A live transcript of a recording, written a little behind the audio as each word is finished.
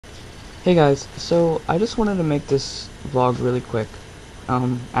Hey guys, so I just wanted to make this vlog really quick,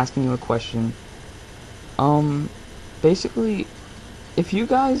 asking you a question. Um, Basically, if you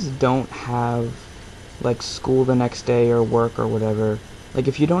guys don't have, like, school the next day or work or whatever, like,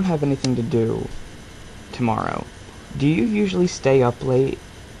 if you don't have anything to do tomorrow, do you usually stay up late,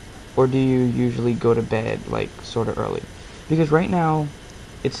 or do you usually go to bed, like, sort of early? Because right now,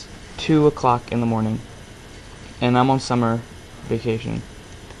 it's 2 o'clock in the morning, and I'm on summer vacation,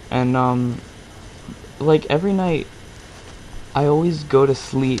 and, like, every night, I always go to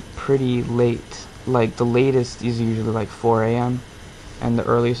sleep pretty late. Like, the latest is usually like 4 a.m. and the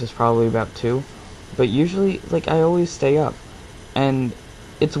earliest is probably about 2. But usually, like, I always stay up. And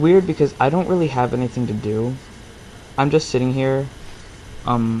it's weird because I don't really have anything to do. I'm just sitting here,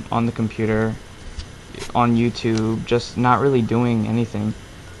 on the computer, on YouTube, just not really doing anything.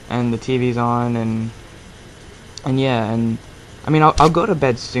 And the TV's on, and yeah, and I mean, I'll go to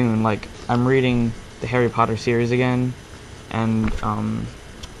bed soon. Like, I'm reading the Harry Potter series again, and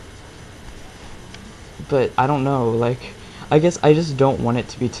but I don't know, like, I guess I just don't want it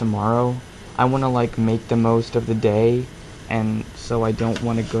to be tomorrow. I want to, like, make the most of the day, and so I don't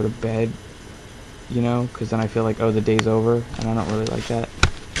want to go to bed, you know, because then I feel like, oh, the day's over, and I don't really like that.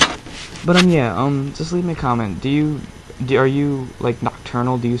 But yeah, just leave me a comment. Are you, like,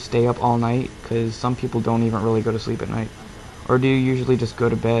 nocturnal? Do you stay up all night? Because some people don't even really go to sleep at night. Or do you usually just go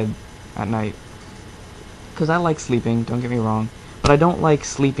to bed at night? Because I like sleeping, don't get me wrong, but I don't like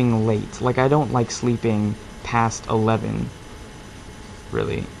sleeping late. Like, I don't like sleeping past 11,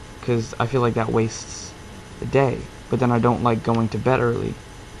 really, because I feel like that wastes the day. But then I don't like going to bed early,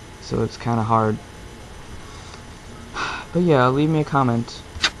 so it's kind of hard. But yeah, leave me a comment.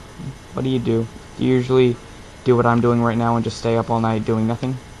 What do you do? Do you usually do what I'm doing right now and just stay up all night doing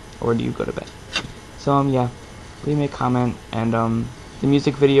nothing? Or do you go to bed? So, yeah, leave me a comment, and, the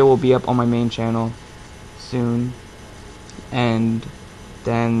music video will be up on my main channel soon, and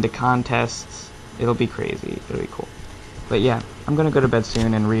then the contests, it'll be crazy, it'll be cool. But yeah, I'm gonna go to bed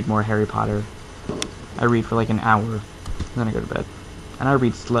soon and read more Harry Potter. I read for like an hour, then I go to bed, and I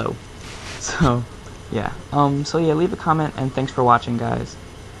read slow. So yeah, leave a comment, and thanks for watching, guys.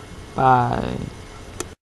 Bye.